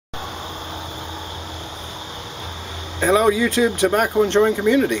Hello YouTube tobacco enjoying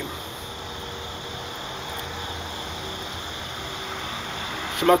community.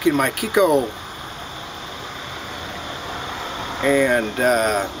 Smoking my Kiko and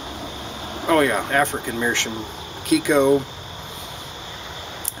oh yeah, African Meerschaum Kiko.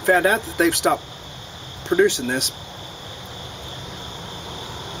 Found out that they've stopped producing this.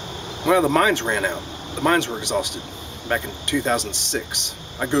 Well, the mines ran out. The mines were exhausted back in 2006.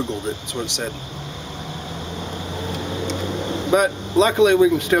 I googled it, that's what it said. But luckily we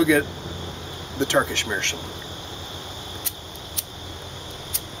can still get the Turkish Meerschaum.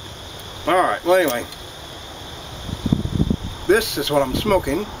 Alright, well anyway, this is what I'm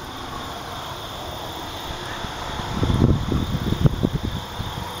smoking.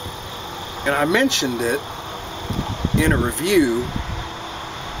 And I mentioned it in a review,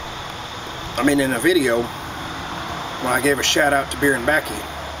 in a video, when I gave a shout out to Beer and Backy.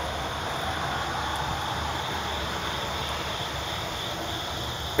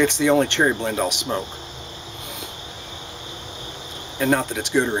 It's the only cherry blend I'll smoke. And not that it's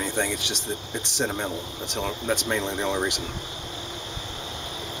good or anything, it's just that it's sentimental. That's mainly the only reason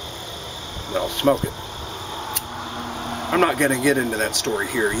that I'll smoke it. I'm not going to get into that story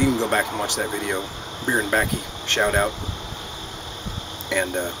here. You can go back and watch that video. Beer and Backy, shout out.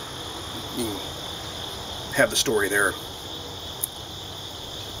 And you can have the story there.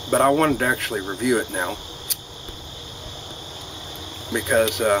 But I wanted to actually review it now.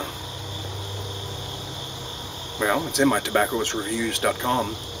 Because, well, it's in my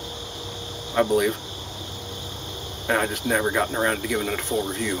tobaccoistreviews.com, I believe. And I just never gotten around to giving it a full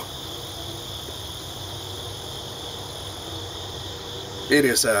review. It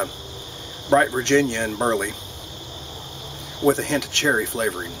is bright Virginia and burley with a hint of cherry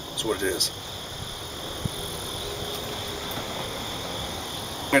flavoring. That's what it is.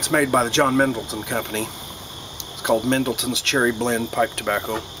 It's made by the John Middleton company. It's called Middleton's Cherry Blend Pipe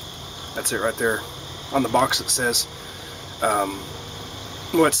Tobacco. That's it right there. On the box it says,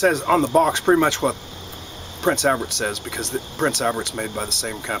 well, it says on the box pretty much what Prince Albert says, because Prince Albert's made by the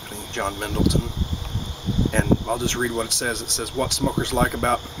same company, John Middleton. And I'll just read what it says. It says, what smokers like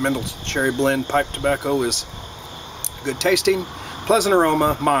about Middleton's Cherry Blend Pipe Tobacco is good tasting, pleasant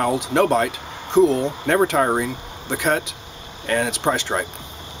aroma, mild, no bite, cool, never tiring, the cut, and it's priced right.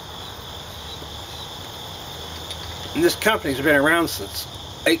 And this company's been around since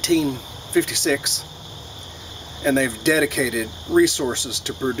 1856, and they've dedicated resources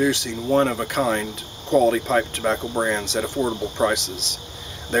to producing one-of-a-kind quality pipe tobacco brands at affordable prices.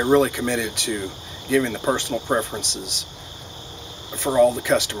 They're really committed to giving the personal preferences for all the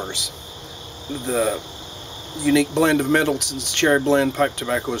customers. The unique blend of Middleton's Cherry Blend Pipe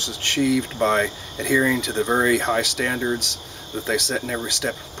Tobacco is achieved by adhering to the very high standards that they set in every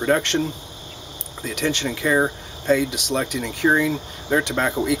step of production. The attention and care paid to selecting and curing their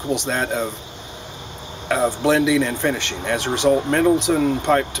tobacco equals that of blending and finishing. As a result, Middleton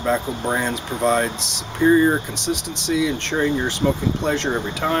Pipe Tobacco brands provide superior consistency, ensuring your smoking pleasure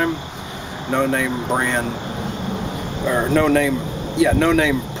every time. No name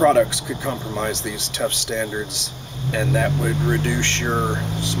products could compromise these tough standards, and that would reduce your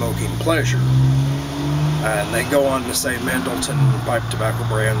smoking pleasure. And they go on to say Middleton Pipe Tobacco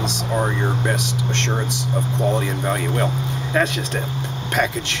brands are your best assurance of quality and value. Well, that's just a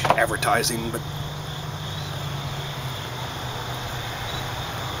package advertising, but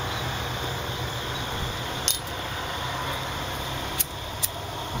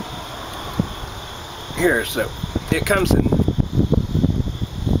here, so it comes in,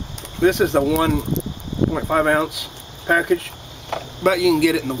 this is the 1.5 ounce package, but you can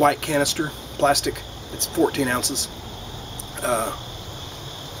get it in the white canister, plastic. It's 14 ounces. That's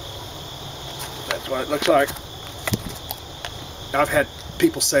what it looks like. I've had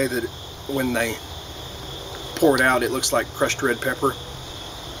people say that when they pour it out, it looks like crushed red pepper.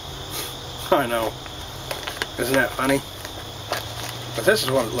 I know. Isn't that funny? But this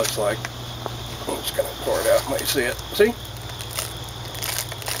is what it looks like. I'm just going to pour it out and let you see it. See?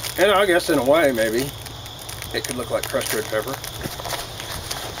 And I guess in a way, maybe, it could look like crushed red pepper.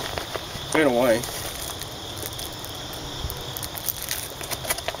 In a way.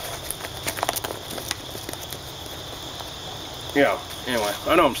 Yeah, anyway,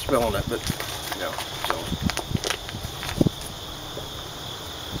 I know I'm spilling it, but, yeah, so.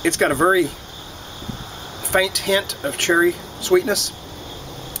 It's got a very faint hint of cherry sweetness.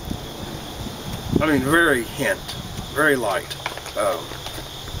 Very hint, very light.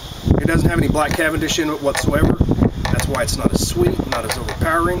 It doesn't have any black Cavendish in it whatsoever. That's why it's not as sweet, not as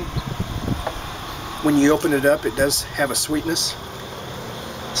overpowering. When you open it up, it does have a sweetness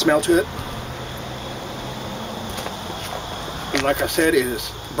smell to it. And like I said, it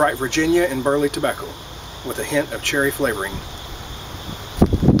is bright Virginia and burley tobacco with a hint of cherry flavoring.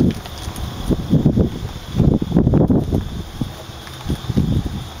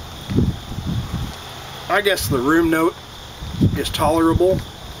 I guess the room note is tolerable.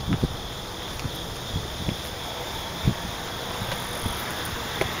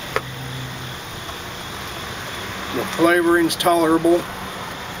 The flavoring's tolerable.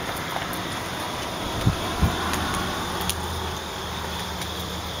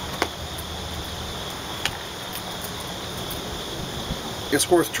 It's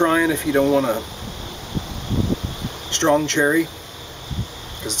worth trying if you don't want a strong cherry,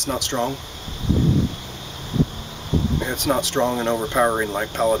 because it's not strong. It's not strong and overpowering like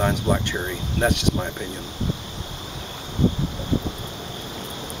Paladine's black cherry. And that's just my opinion.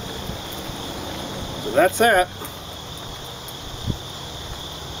 So that's that.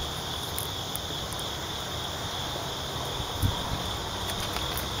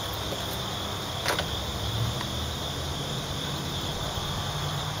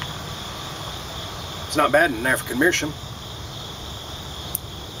 It's not bad in an African meerschaum.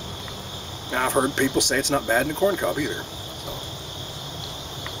 Now, I've heard people say it's not bad in a corn cob either. So.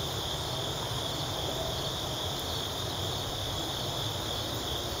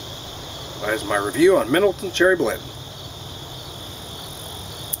 That is my review on Middleton Cherry Blend.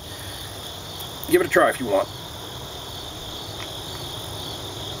 Give it a try if you want.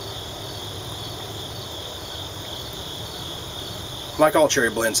 Like all cherry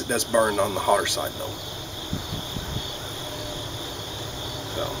blends, it does burn on the hotter side though.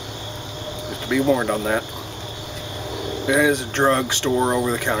 So, just to be warned on that. It is a drugstore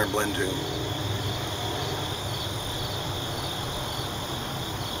over-the-counter blend too.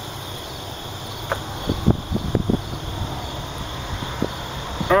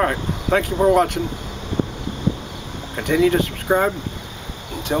 Alright, thank you for watching. Continue to subscribe.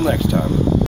 Until next time.